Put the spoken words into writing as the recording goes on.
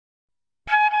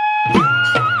Hello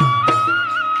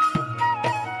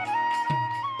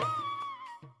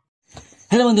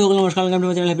बंधुসকল नमस्कार welcome to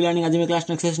my channel happy learning. आज मैं क्लास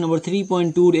एक्सरसाइज नंबर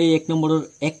 3.2 এই এক নম্বৰৰ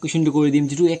এক কোৱেশ্চনটো কৰি দিম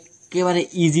যেটো একেবাৰে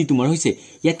ইজি তোমাৰ হৈছে।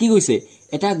 ইয়াত কি কৈছে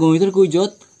এটা গণিতৰ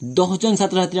কুইজত 10 জন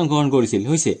ছাত্ৰ ছাত্ৰী অংশগ্ৰহণ কৰিছিল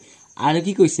হৈছে আৰু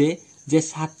কি কৈছে যে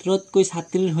ছাত্ৰতকৈ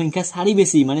ছাত্ৰীৰ সংখ্যা 4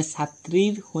 বেছি মানে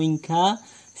ছাত্ৰীৰ সংখ্যা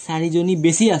 4 জনী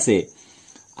বেছি আছে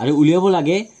আৰু উলিয়াব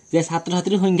লাগে যে ছাত্ৰ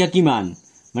ছাত্ৰীৰ সংখ্যা কিমান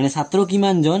মানে ছাত্ৰ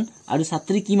কিমান জন আৰু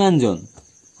ছাত্ৰী কিমান জন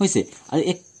হৈছে আৰু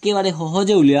একেবাৰে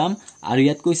সহজে উলিয়াম আৰু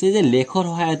ইয়াত কৈছে যে লেখৰ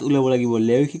সহায়ত উলিয়াব লাগিব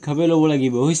লৈখিকভাৱে ল'ব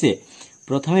লাগিব হৈছে।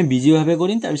 প্ৰথমে বিজীয়ভাৱে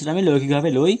কৰিম তাৰ পিছত আমি লৈখিকভাৱে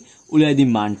লৈ উলিয়াই দিম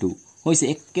মানটো হৈছে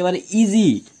একেবাৰে ইজি।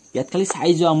 ইয়াত খালি চাই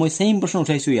যোৱা মই সেম প্ৰশ্ন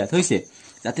উঠাইছো ইয়াত হৈছে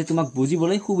যাতে তোমাক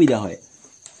বুজিবলৈ সুবিধা হয়।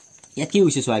 ইয়াত কি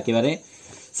হৈছে চোৱা একেবাৰে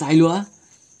চাই লোৱা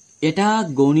এটা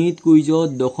গণিত কুইজত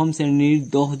দশম শ্ৰেণীৰ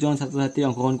 10 জন ছাত্ৰ ছাত্ৰী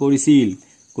অংশগ্ৰহণ কৰিছিল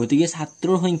গতিকে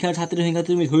ছাত্ৰৰ ছাত্ৰীৰ সংখ্যা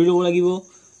তুমি ধৰি ল'ব লাগিব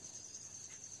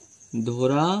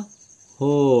ধৰা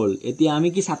হল। এতিয়া আমি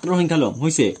কি ছাত্ৰৰ সংখ্যা লম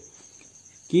হৈছে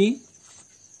কি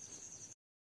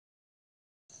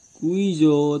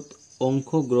কুইজত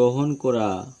অংশগ্ৰহণ কৰা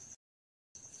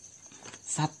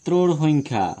ছাত্ৰৰ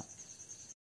সংখ্যা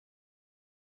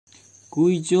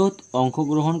কুইজত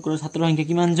অংশগ্ৰহণ কৰা ছাত্ৰৰ সংখ্যা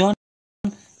কিমান জন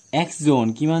x জন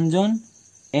কিমান জন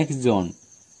x জন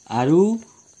আৰু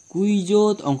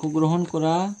কুইজত অংশগ্ৰহণ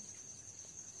কৰা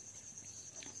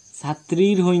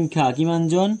ছাত্ৰীৰ সংখ্যা কিমান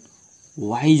জন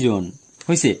y জন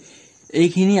হৈছে।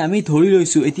 এইখিনি আমি ধৰি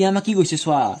লৈছো। এতিয়া আমাক কি কৈছে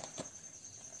চোৱা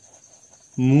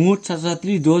মুঠ ছাত্ৰ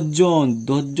ছাত্ৰী 10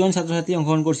 জন ছাত্ৰ ছাত্ৰী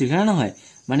অংশগ্ৰহণ কৰিছিল না নহয়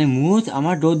মানে মুঠ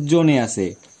আমাৰ 10 জনে আছে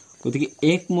গতিকে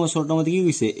এক ম শৰ্ত মতে কি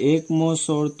কৈছে এক ম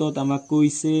শৰ্তত আমাক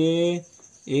কৈছে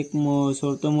এক ম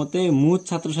শৰ্ত মতে মুঠ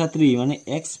ছাত্ৰ ছাত্ৰী মানে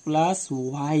x +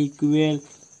 y =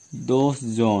 10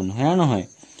 জন হয় নহয়।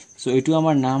 সো এটো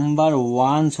আমাৰ নাম্বাৰ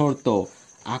 1 শৰ্ত।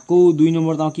 আকৌ 2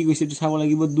 নম্বৰত আমাক কি কৈছে এটো চাব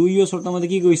লাগিব 2 শৰ্ত মতে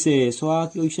কি কৈছে সোয়া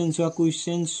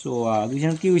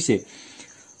কুৱেশ্চন কি কৈছে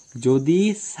যদি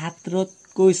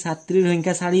ছাত্ৰতকৈ ছাত্ৰীৰ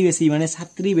সংখ্যা 4 বেছি মানে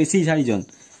ছাত্ৰী বেছি 4 জন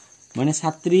মানে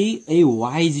ছাত্ৰী এই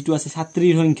y যেটো আছে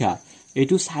ছাত্ৰীৰ সংখ্যা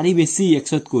এটো 4 বেছি x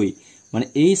তকৈ মানে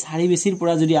এই 4 বেছিৰ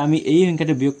পৰা যদি আমি এই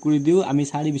সংখ্যাটো বিয়োগ কৰি দিও আমি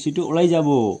 4 বেছিটো ওলাই যাব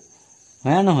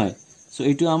হয় নহয়। সো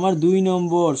এটো আমাৰ 2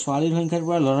 নম্বৰ ছোৱালীৰ সংখ্যাৰ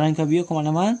পৰা ল'ৰাৰ সংখ্যা বিয়োগ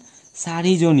সমান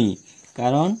 4 জনী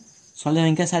কাৰণ ছোৱালীৰ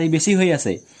সংখ্যা 4 বেছি হৈ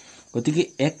আছে গতিকে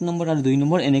 1 নম্বৰ আৰু 2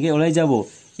 নম্বৰ এনেকৈ ওলাই যাব।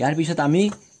 ইয়াৰ পিছত আমি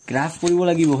গ্ৰাফ কৰিব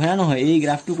লাগিব হয় নহয় এই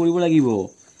গ্ৰাফটো কৰিব লাগিব।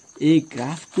 এই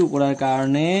গ্ৰাফটো কৰাৰ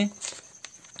কাৰণে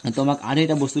তোমাক আৰু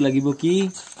এটা বস্তু লাগিব কি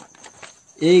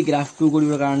এই গ্ৰাফটো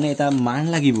কৰিবৰ কাৰণে এটা মান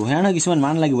লাগিব হয় নহয় কিছুমান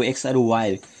মান লাগিব x আৰু y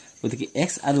গতিকে x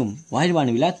আৰু y ৰ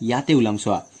মানবিলাক ইয়াতে উলাম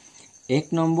চোৱা 1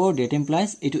 নম্বৰ ডেট এমপ্লয়জ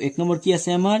এটো 1 নম্বৰ কি আছে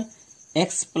আমাৰ x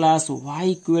 + y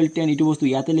 = 10 এটো বস্তু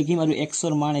ইয়াতে লিখিম আৰু x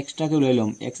ৰ মান এক্সট্ৰাকে উলাই লম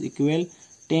x =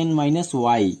 10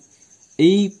 - y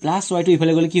এই প্লাস y টো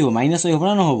ইফালে গলে কি হ'ব মাইনাস y হ'ব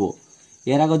না নহব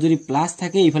ইয়াৰ আগত যদি প্লাস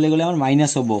থাকে ইফালে গলে আমাৰ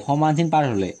মাইনাস হ'ব সমান চিন পাৰ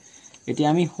হলে। এতিয়া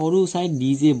আমি সৰু সাইড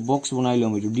dj বক্স বনাই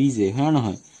লম এটো dj হয়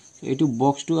নহয় এটো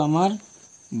বক্সটো আমাৰ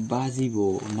বাজিব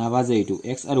না বাজে এটো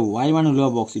x আৰু y মান উলোৱা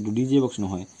বক্স এটো dj বক্স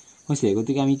নহয় হৈছে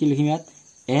গতিকে আমি কি লিখিম ইয়াত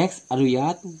x আৰু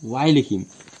ইয়াত y লিখিম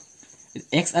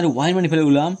x আৰু y মান ইফালে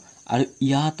উলাম আৰু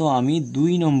ইয়াতো আমি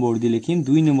 2 নম্বৰ দি লিখিম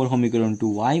 2 নম্বৰ সমীকৰণটো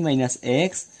y -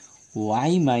 x =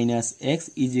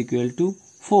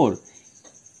 4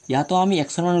 ইয়াতো আমি x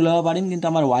ৰ মান উলাব পাৰিম কিন্তু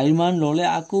আমাৰ y ৰ মান ললে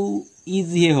আকৌ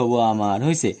ইজি হ'ব আমাৰ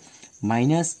হৈছে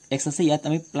 -x আছে ইয়াত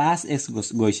আমি +x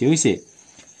গৈছে হৈছে।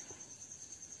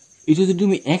 ইটো যদি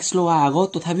তুমি x লোৱা আগত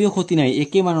তথাপিও ক্ষতি নাই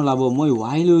একে মান ওলাব মই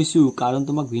y লৈছো কাৰণ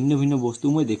তোমাক ভিন্ন ভিন্ন বস্তু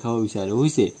মই দেখাব বিচাৰো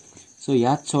হৈছে। সো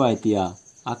ইয়াত চোৱা এতিয়া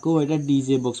আকৌ এটা dj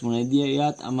বক্স বনাই দিয়া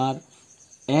ইয়াত আমাৰ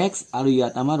x আৰু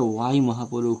ইয়াত আমাৰ y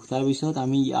মহাপুৰুষ তাৰ পিছত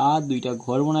আমি ইয়াত দুইটা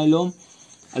ঘৰ বনাই লম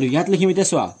আৰু ইয়াত লিখিম এটা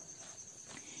চোৱা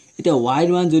এটা y ৰ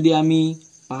মান যদি আমি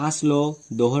 5 ল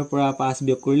 10 ৰ পৰা 5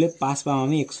 বিয়োগ কৰিলে 5 পাম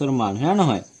আমি x ৰ মান হয়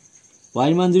নহয় y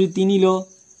ৰ মান যদি 3 ল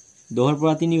 10 ৰ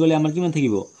পৰা 3 গলে আমাৰ কিমান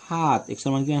থাকিব 7 x ৰ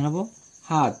মান কিমান হ'ব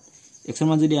 7 x ৰ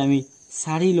মান যদি আমি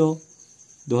 4 ল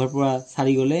 10 ৰ পৰা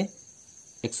 4 গলে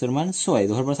x ৰ মান 6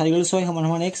 10 ৰ পৰা 4 গলে 6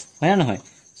 সমান x হয় নহয়।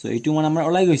 সো এইটো মান আমাৰ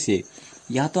ওলাই গৈছে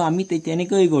ইয়াতো আমি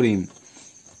তেনেকৈ কৰিম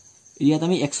ইয়াত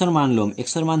আমি x ৰ মান লম x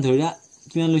ৰ মান ধৰিয়া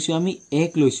কিমান লৈছো আমি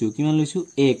 1 লৈছো কিমান লৈছো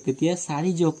 1 তেতিয়া 4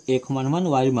 + 1 সমান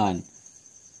y ৰ মান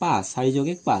 5 4 + 1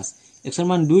 5 x ৰ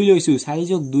মান 2 লৈছো 4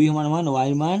 + 2 সমান y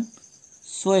ৰ মান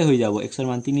 6 হৈ যাব x ৰ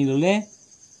মান 3 ললে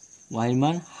y ৰ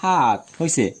মান 7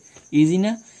 হৈছে ইজি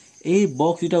না। এই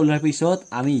বক্স দুটা উলাৰ পিছত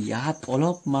আমি ইয়াত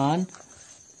অলপ মান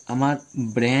আমাৰ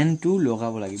ব্ৰেন্ডটো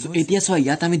লগাব লাগিব। এতিয়া চোৱা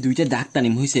ইয়াত আমি দুইটা দাগ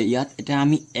টানিম হৈছে ইয়াত এটা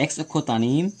আমি x অক্ষ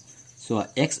টানিম চোৱা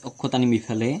x অক্ষ টানিম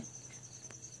ইফালে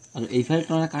আৰু এইফালে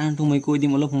টনাৰ কাৰণটো মই কৈ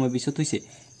দিম অলপ সময় পিছত হৈছে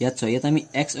ইয়াত চ ইয়াত আমি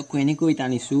x অক্ষ এনেকৈ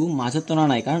টানিছো মাজত টনা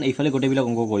নাই কাৰণ এইফালে গোটেইবিলাক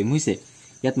অংক কৰিম হৈছে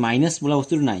ইয়াত মাইনাস বোলা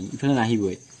বস্তুটো নাই ইফালে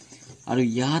নাহিবই আৰু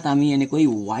ইয়াত আমি এনেকৈ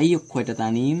y অক্ষ এটা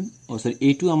টানিম সৰি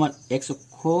এইটো আমাৰ x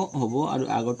অক্ষ হ'ব আৰু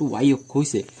আগৰটো y অক্ষ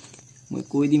হৈছে মই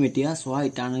কৈ দিম এতিয়া ছয়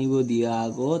টানিব দিয়া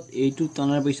আগত এইটো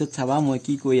টনাৰ পিছত চাবা মই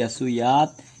কি কৈ আছো ইয়াত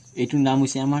এইটো নাম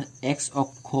হৈছে আমাৰ x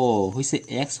অক্ষ হৈছে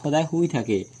x সদায় হৈ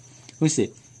থাকে হৈছে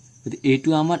এইটো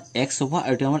আমাৰ x হ'ব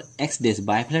আৰু এইটো আমাৰ x ডেশ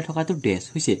বাইফালে থকাটো ডেশ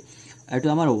হৈছে আৰু এইটো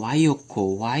আমাৰ y অক্ষ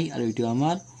y আৰু এইটো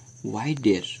আমাৰ y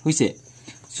ডেশ হৈছে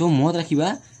সো মত ৰাখিবা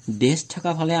ডেশ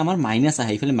থকা ফালে আমাৰ মাইনাস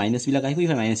আহে ইফালে মাইনাস বিলাক আহিব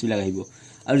ইফালে মাইনাস বিলাক আহিব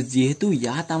আৰু যেহেতু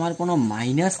ইয়াত আমাৰ কোনো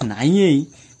মাইনাস নাইয়েই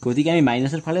গতিকে আমি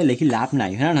মাইনাসৰ ফালে লিখি লাভ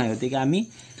নাই হয় না গতিকে আমি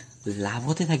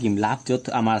লাভতে থাকিম লাভ যত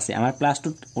আমাৰ আছে আমাৰ প্লাসটো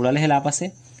ওলালেহে লাভ আছে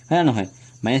হয় না নহয়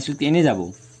মাইনাসটো এনে যাব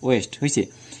ওয়েস্ট হৈছে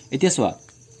এতিয়া চোৱা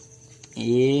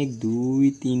 1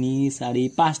 2 3 4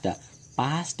 5টা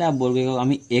 5টা বৰ্গক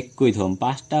আমি 1 কৈ ধম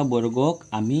 5টা বৰ্গক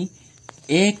আমি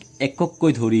 1 একক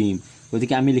কৈ ধৰিম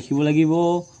গতিকে আমি লিখিব লাগিব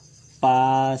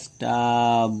 5টা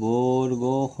বৰ্গ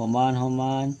সমান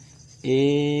সমান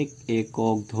 1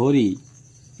 একক ধৰি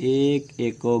 1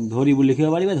 একক ধৰি বুলি লিখিব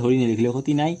পাৰিবা ধৰি নিলিখিলে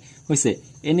ক্ষতি নাই হৈছে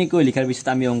এনেকৈ লিখাৰ পিছত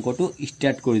আমি অংকটো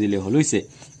স্টাৰ্ট কৰি দিলে হল হৈছে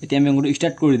এতিয়া আমি অংকটো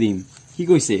স্টাৰ্ট কৰি দিম কি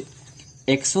কৈছে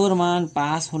x ৰ মান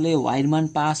 5 হলে y ৰ মান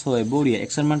 5 হয় বঢ়িয়া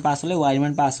x ৰ মান 5 হলে y ৰ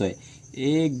মান 5 হয়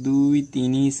 1 2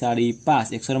 3 4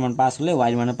 5 x ৰ মান 5 হলে y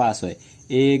ৰ মান 5 হয়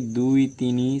 1 2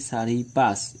 3 4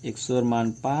 5 x ৰ মান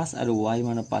 5 আৰু y ৰ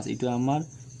মান 5 এটো আমাৰ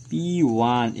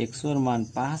p1 x ৰ মান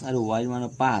 5 আৰু y ৰ মান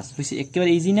 5 হৈছে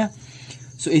একেবাৰে ইজি না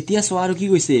সো এতিয়া সোৱা আৰু কি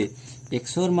কৈছে x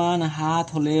ৰ মান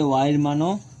 7 হলে y ৰ মান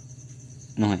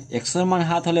নহয় x ৰ মান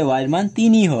 7 হলে y ৰ মান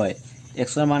 3 হয় x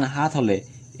ৰ মান 7 হলে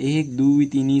 1 2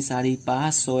 3 4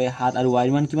 5 6 7 আৰু y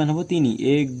ৰ মান কিমান হ'ব 3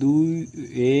 1 2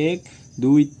 1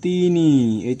 2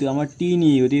 3 এইটো আমাৰ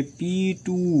 3 গতি p2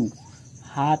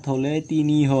 7 হলে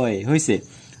 3 হয় হৈছে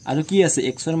আৰু কি আছে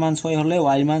x ৰ মান 6 হলে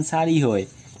y ৰ মান 4 হয়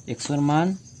x ৰ মান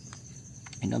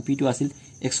এটা p2 আছিল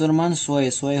x ৰ মান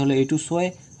 6 6 হলে এইটো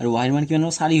 6 আৰু y ৰ মান কিমান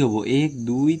হ'ব 4 হ'ব 1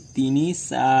 2 3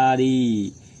 4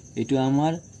 এইটো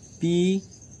আমাৰ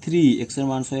p3 x ৰ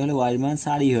মান 6 হলে y ৰ মান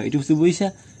 4 হয় এইটো বুজিছা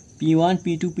p1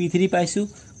 p2 p3 পাইছো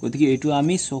গতিকে এইটো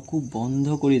আমি চকু বন্ধ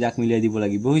কৰি দাক মিলাই দিব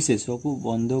লাগিব হৈছে চকু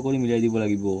বন্ধ কৰি মিলাই দিব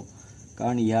লাগিব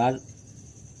কাৰণ ইয়াৰ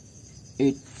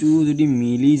এইটো যদি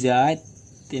মিলি যায়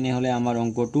তেনে হলে আমাৰ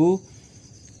অংকটো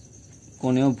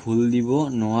কোনেও ভুল দিব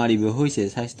নোৱাৰিব হৈছে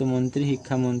স্বাস্থ্য মন্ত্ৰী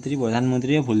শিক্ষা মন্ত্ৰী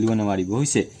প্ৰধানমন্ত্ৰীয়ে ভুল দিব নোৱাৰিব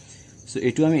হৈছে সো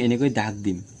এইটো আমি এনেকৈ দাগ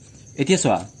দিম এতিয়া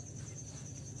চোৱা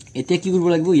এতিয়া কি কৰিব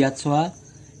লাগিব ইয়াত চোৱা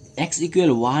x =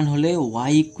 1 হলে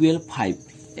y = 5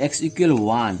 x =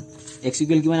 1 x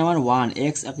 = কিমান আমাৰ 1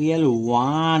 x =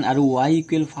 1 আৰু y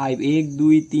 = 5 1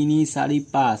 2 3 4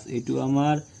 5 এটো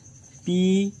আমাৰ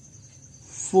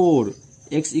p4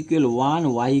 x = 1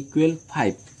 y =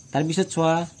 5 তাৰ পিছত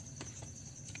চোৱা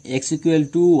x =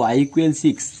 2 y =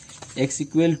 6 x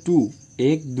 = 2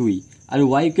 1 2 আৰু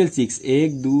y = 6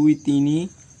 1 2 3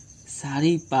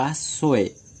 4 5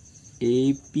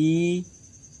 6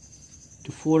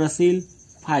 p4 আছিল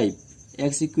 5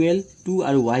 x = 2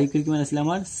 আৰু y = কিমান আছিল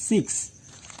আমাৰ 6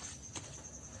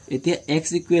 এতিয়া x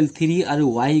 = 3 আৰু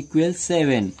y =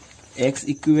 7 x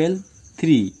 =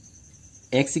 3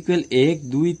 x = 1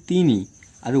 2 3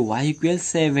 আৰু y =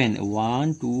 7 1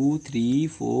 2 3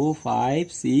 4 5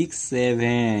 6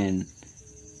 7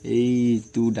 এই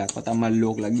টু ডাকত আমাৰ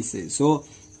লগ লাগিছে সো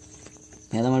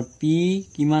ইয়াত আমাৰ p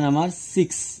কিমান আমাৰ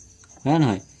 6 হয়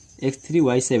নহয় x3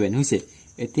 y7 হৈছে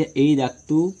এতিয়া এই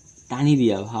ডাকটো টানি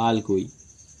দিয়া ভালকৈ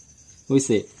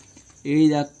হৈছে এই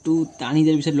ডাকটো টানি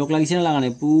দিয়াৰ পিছত লগ লাগিছে না লাগা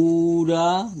নাই পুৰা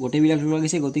গোটেইবিলাক লগ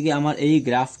লাগিছে গতিকে আমাৰ এই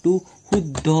গ্ৰাফটো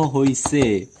শুদ্ধ হৈছে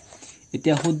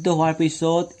এতিয়া শুদ্ধ হোৱাৰ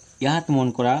পিছত ইয়াত মন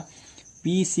কৰা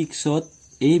p6ত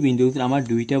এই বিন্দুত আমাৰ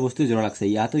দুইটা বস্তু জোৰা লাগছে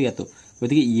ইয়াতো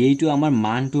গতিকে এইটো আমাৰ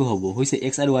মানটো হ'ব হৈছে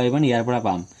x আৰু y মান ইয়াৰ পৰা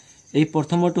পাম এই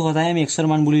প্ৰথমটো সদায় আমি x ৰ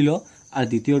মান বুলিল আৰু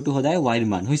দ্বিতীয়টো সদায় y ৰ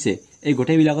মান হৈছে এই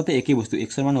গোটেই বিলাকতে একে বস্তু x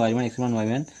ৰ মান y ৰ মান x ৰ মান y ৰ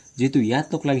মান যেটো ইয়াত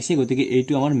লগ লাগিছে গতিকে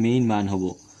এইটো আমাৰ মেইন মান হ'ব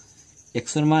x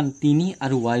ৰ মান 3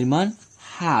 আৰু y ৰ মান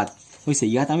 7 হৈছে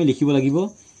ইয়াত আমি লিখিব লাগিব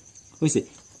হৈছে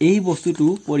এই বস্তুটো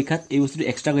পৰীক্ষাত এই বস্তুটো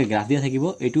এক্সট্ৰা কৈ গ্ৰাফ দিয়া থাকিব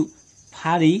এইটো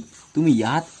ফাৰি তুমি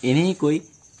ইয়াত এনেকৈ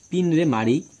পিনৰে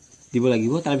মাৰি দিব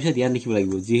লাগিব তাৰ পিছত ইয়াত লিখিব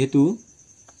লাগিব যেহেতু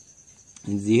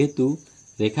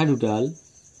ৰেখা দুডাল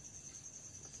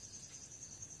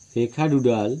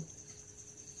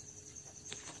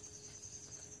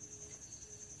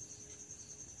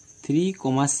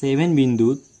 3,7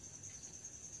 বিন্দুত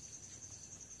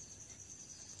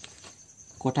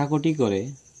কটাকটি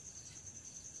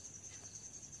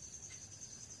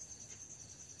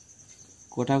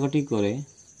কৰে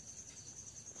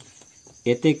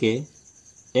এতেকে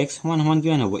x সমান সমান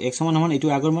কিমান হ'ব x সমান সমান এটো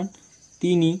আগৰ মান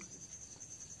 3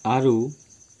 আৰু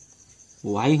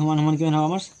y সমান সমান কিমান হ'ব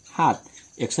আমাৰ 7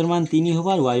 x এৰ মান 3 হ'ব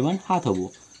আৰু y মান 7 হ'ব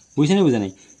বুঝছেনে বুঝা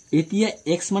নাই এতিয়া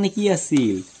x মানে কি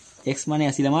আছিল x মানে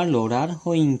আছিল আমাৰ লৰাৰ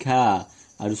সংখ্যা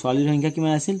আৰু ছোৱালীৰ সংখ্যা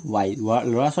কিমান আছিল y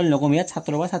লৰা ছোৱালী নকম ইয়াত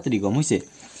ছাত্ৰ বা ছাত্ৰী কম হৈছে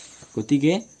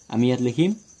গতিকে আমি ইয়াত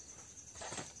লিখিম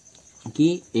কি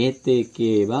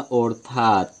এতেকে বা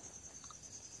অৰ্থাৎ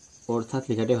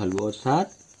লেখাতে ভালো অৰ্থাৎ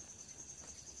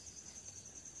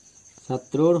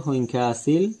ছাত্ৰৰ সংখ্যা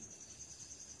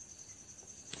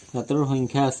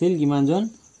আছিল কিমান জন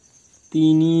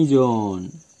 3 জন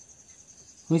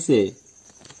হৈছে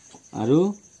আৰু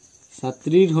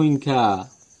ছাত্ৰীৰ সংখ্যা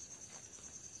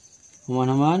সমান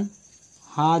সমান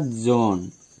 7 জন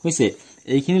হৈছে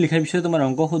এইখিনি লিখাৰ পিছত তোমাৰ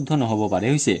অংক শুদ্ধ নহব পাৰে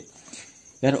হৈছে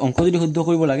ইয়াৰ অংক যদি শুদ্ধ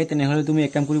কৰিব লাগে তেনেহলে তুমি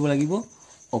এক কাম কৰিব লাগিব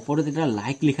ওপৰত এটা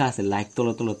লাইক লিখা আছে লাইক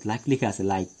তলত লাইক লিখা আছে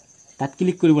লাইক তাত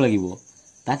ক্লিক কৰিব লাগিব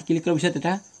তাত ক্লিক কৰাৰ পিছত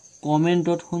এটা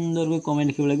কমেন্টত সুন্দৰকৈ কমেন্ট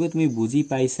লিখিব লাগিব তুমি বুজি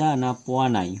পাইছা না পোৱা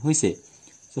নাই হৈছে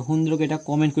সো সুন্দৰকৈ এটা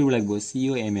কমেন্ট কৰিব লাগিব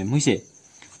COMM হৈছে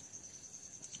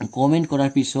কমেন্ট কৰাৰ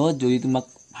পিছত যদি তোমাক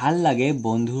ভাল লাগে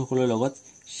বন্ধুসকলৰ লগত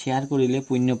শেয়াৰ কৰিলে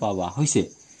পুণ্য পাবা হৈছে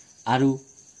আৰু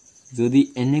যদি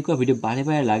এনেকুৱা ভিডিও বাৰে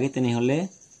বাৰে লাগে তেনেহলে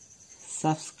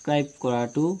সাবস্ক্ৰাইব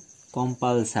কৰাটো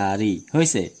কম্পালসাৰি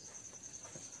হৈছে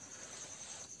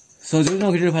সো যদি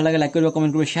ভিডিও ভাল লাগে লাইক কৰিবা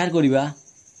কমেন্ট কৰিবা শেয়াৰ কৰিবা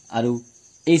আৰু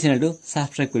এই চ্যানেলটো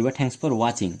সাবস্ক্ৰাইব কৰিবা থ্যাঙ্কস ফৰ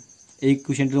ওয়াচিং এই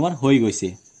কোৱেশ্চনটো তোমাৰ হৈ গৈছে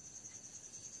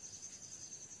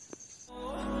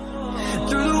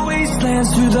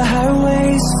Through the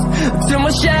highways till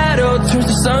my shadow turns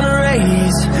to sun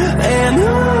rays and